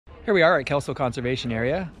Here we are at Kelso Conservation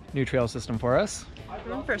Area, new trail system for us.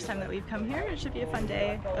 First time that we've come here. It should be a fun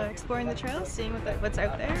day exploring the trails, seeing what's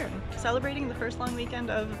out there, and celebrating the first long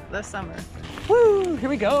weekend of the summer. Woo! Here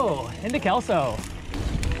we go, into Kelso.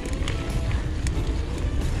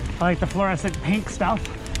 I like the fluorescent pink stuff.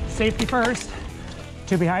 Safety first.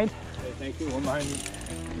 Two behind. Okay, thank you. One behind me.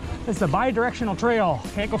 This is a bi-directional trail.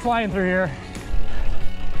 Can't go flying through here.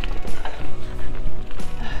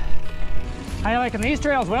 How you liking these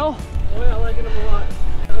trails, Will? Oh yeah, I like them a lot.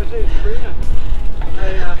 I was saying, Sabrina,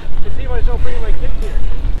 I can see myself bringing my kids here.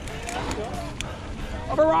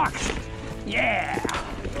 Over rocks. Yeah.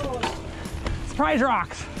 Surprise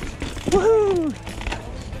rocks. Woohoo.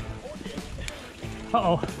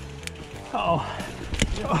 Uh-oh. Uh-oh.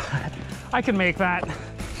 Oh, I can make that.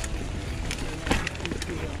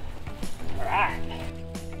 All right.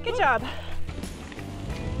 Good job.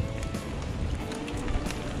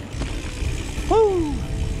 Woo.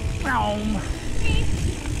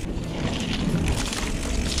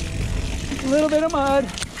 A little bit of mud.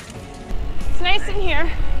 It's nice in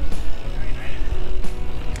here.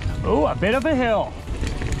 Oh, a bit of a hill.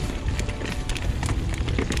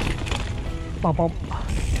 Bump, bump.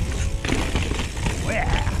 Oh,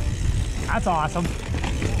 yeah, that's awesome.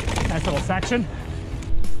 Nice little section.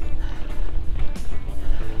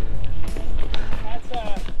 That's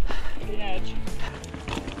the edge.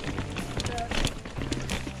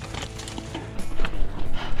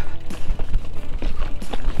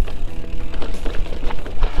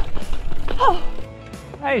 Oh,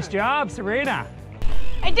 Nice job, Serena.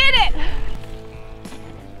 I did it!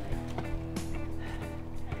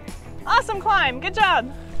 Awesome climb, good job.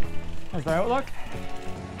 How's the outlook?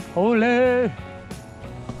 Holy!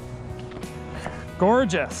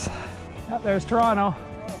 Gorgeous. Yep, there's Toronto.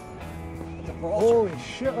 Holy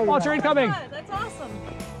shit. Oh, it's incoming. That's awesome.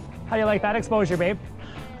 How do you like that exposure, babe?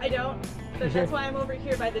 I don't, but that's why I'm over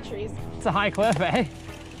here by the trees. It's a high cliff, eh?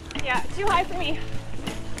 Yeah, too high for me.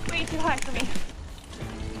 Way too high for me.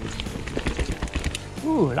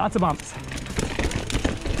 Ooh, lots of bumps.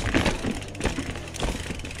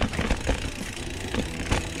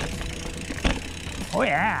 Oh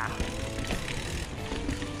yeah.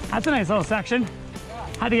 That's a nice little section.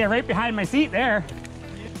 Had to get right behind my seat there.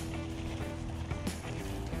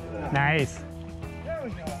 Nice. There we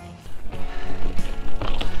go.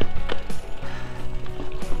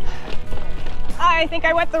 I think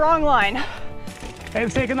I went the wrong line.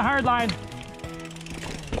 Babe's taking the hard line.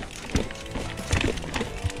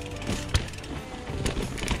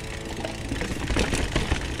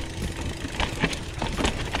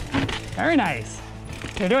 Very nice.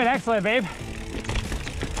 You're doing excellent, babe.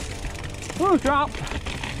 Woo, drop.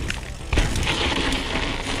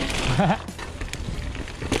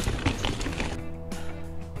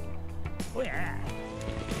 Oh yeah.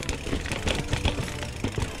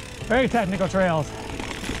 Very technical trails.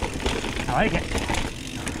 I like it.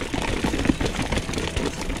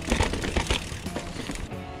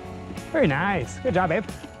 Very nice. Good job, babe.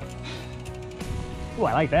 Ooh,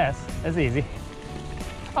 I like this. That's easy.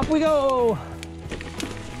 Up we go.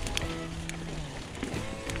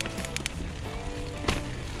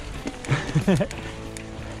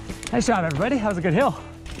 Nice job, everybody. That was a good hill.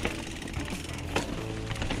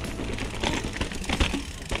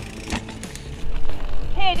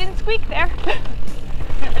 Hey, I didn't squeak there.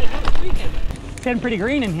 It's getting pretty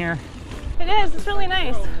green in here. It is, it's really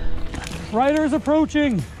nice. Riders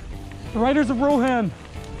approaching. The riders of Rohan.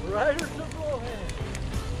 Riders of Rohan.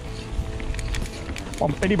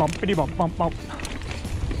 Bumpity bumpity bump bump bump.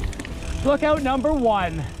 Lookout number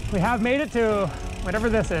 1. We have made it to whatever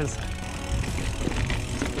this is.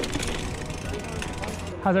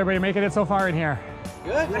 How's everybody making it so far in here?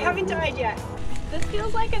 Good. I haven't died yet. This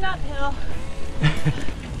feels like an uphill.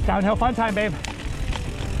 Downhill fun time, babe.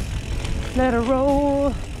 Let her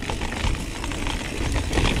roll.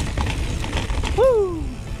 Woo!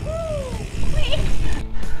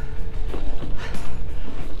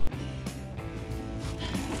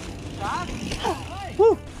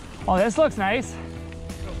 Woo! Oh, this looks nice.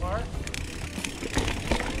 So far.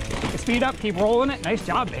 Speed up, keep rolling it. Nice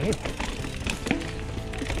job, babe.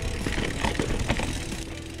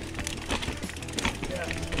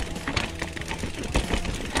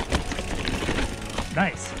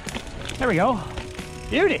 Nice. There we go.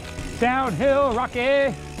 Beauty. Downhill,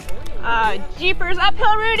 rocky. Jeepers,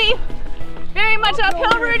 uphill, Rudy. Very much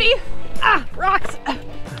uphill, Rudy. Ah, rocks.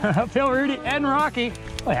 Uphill, Rudy, and rocky.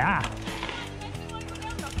 Oh, yeah.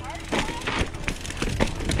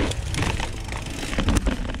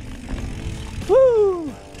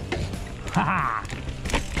 Woo! Ha ha!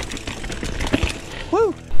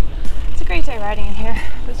 Woo! It's a great day, right? riding in here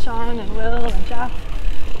with Sean and Will and Jeff.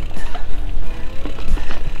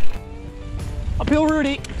 Uphill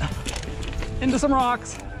Rudy. Into some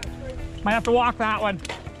rocks. Might have to walk that one.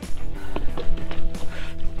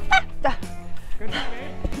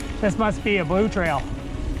 This must be a blue trail.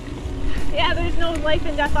 Yeah, there's no life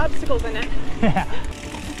and death obstacles in it. Yeah.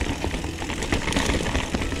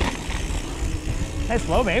 Nice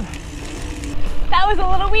flow, babe. That was a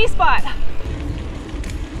little wee spot.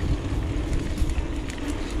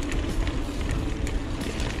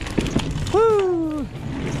 Woo!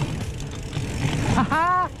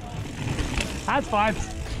 Haha! That's fun.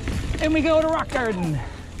 And we go to rock garden.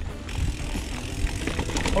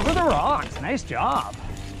 Over the rocks. Nice job.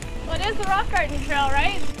 Well, it is the rock garden trail,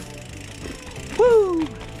 right? Woo!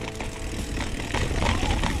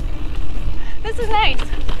 This is nice.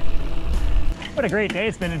 What a great day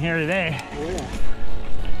it's been in here today.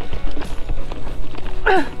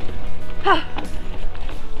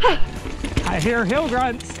 I hear hill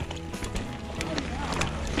grunts.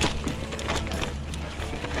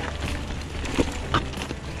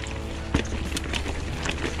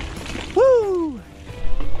 Woo!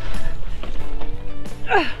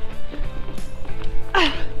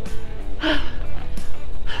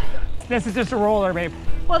 This is just a roller, babe.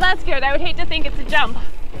 Well, that's good. I would hate to think it's a jump.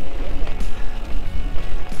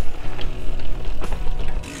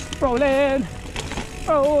 Rolling,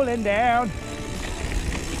 rolling down.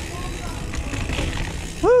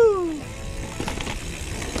 Woo!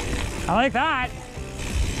 I like that.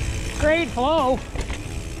 Great flow.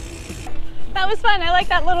 That was fun. I like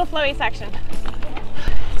that little flowy section.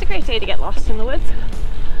 It's a great day to get lost in the woods.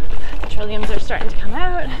 The trilliums are starting to come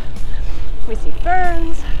out. We see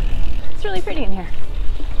ferns. It's really pretty in here.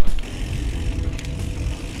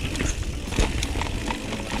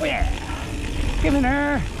 Oh yeah. Giving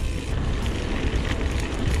her.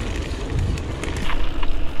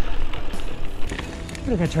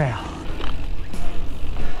 What a good trail.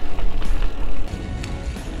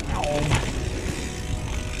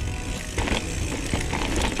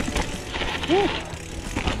 Woo.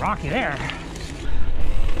 Rocky there.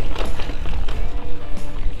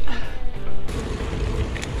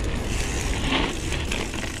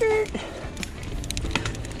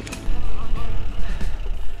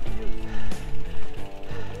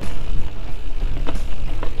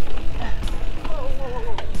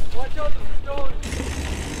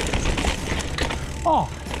 Oh,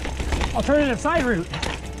 alternative side route.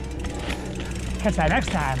 Catch that next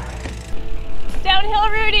time. Downhill,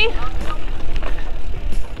 Rudy.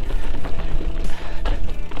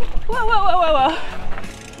 Whoa, whoa, whoa, whoa, whoa.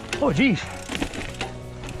 Oh, geez.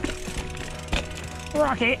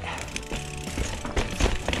 Rocky.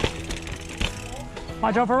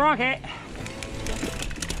 Watch out for Rocky.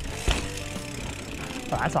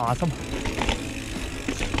 Oh, that's awesome.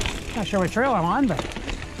 Not sure what trail I'm on, but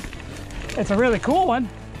it's a really cool one.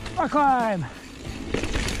 Rock climb.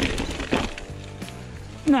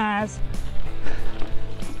 Nice.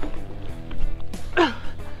 I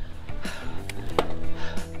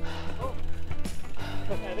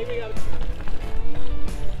think we got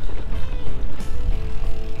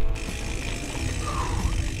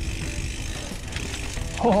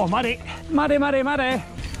Oh, muddy. Muddy, muddy, muddy.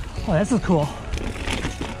 Oh, this is cool.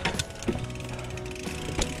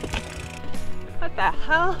 What the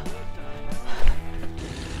hell?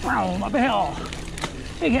 Wow, up a hill.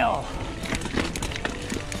 Big hill.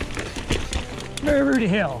 Very rooty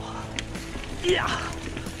hill. Yeah.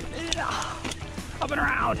 Yeah. Up and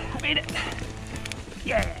around. I made it.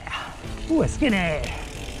 Yeah. Ooh, a skinny.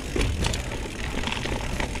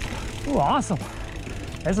 Ooh, awesome.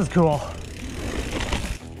 This is cool.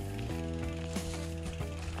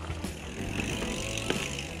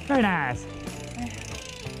 Very nice.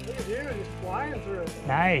 Look at you, just flying through it.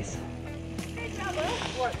 Nice.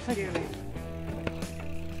 What, skinny?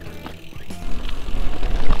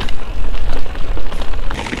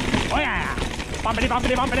 Oh yeah! Bumpity,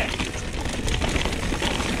 bumpity, bumpity.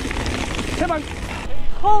 Come on.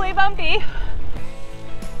 Holy bumpy.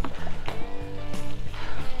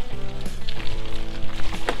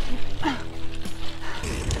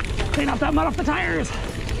 Clean up that mud off the tires.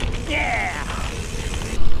 Yeah!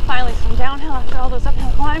 Finally some downhill after all those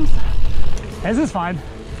uphill climbs. This is fun.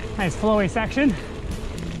 Nice flowy section.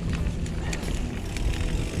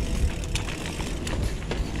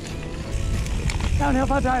 Downhill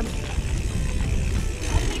fun time.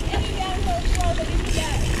 I'll take any downhill flow that you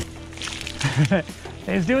can get.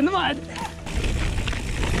 He's doing the mud.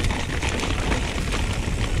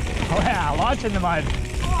 Oh yeah, launching the mud.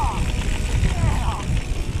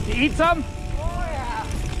 You eat some? Oh yeah.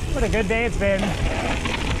 What a good day it's been.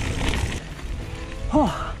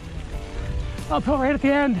 Oh, uphill right at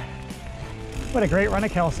the end. What a great run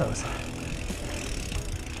at Kelso's.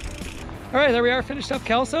 All right, there we are, finished up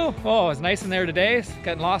Kelso. Oh, it was nice in there today. It's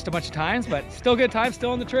gotten lost a bunch of times, but still good time,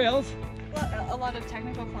 still on the trails. A lot of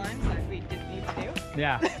technical climbs that we didn't need to do.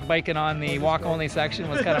 Yeah, biking on the walk-only section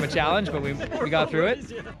was kind of a challenge, but we got through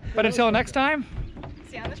it. But until next time,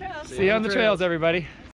 See you on the trails. see you on the trails, everybody.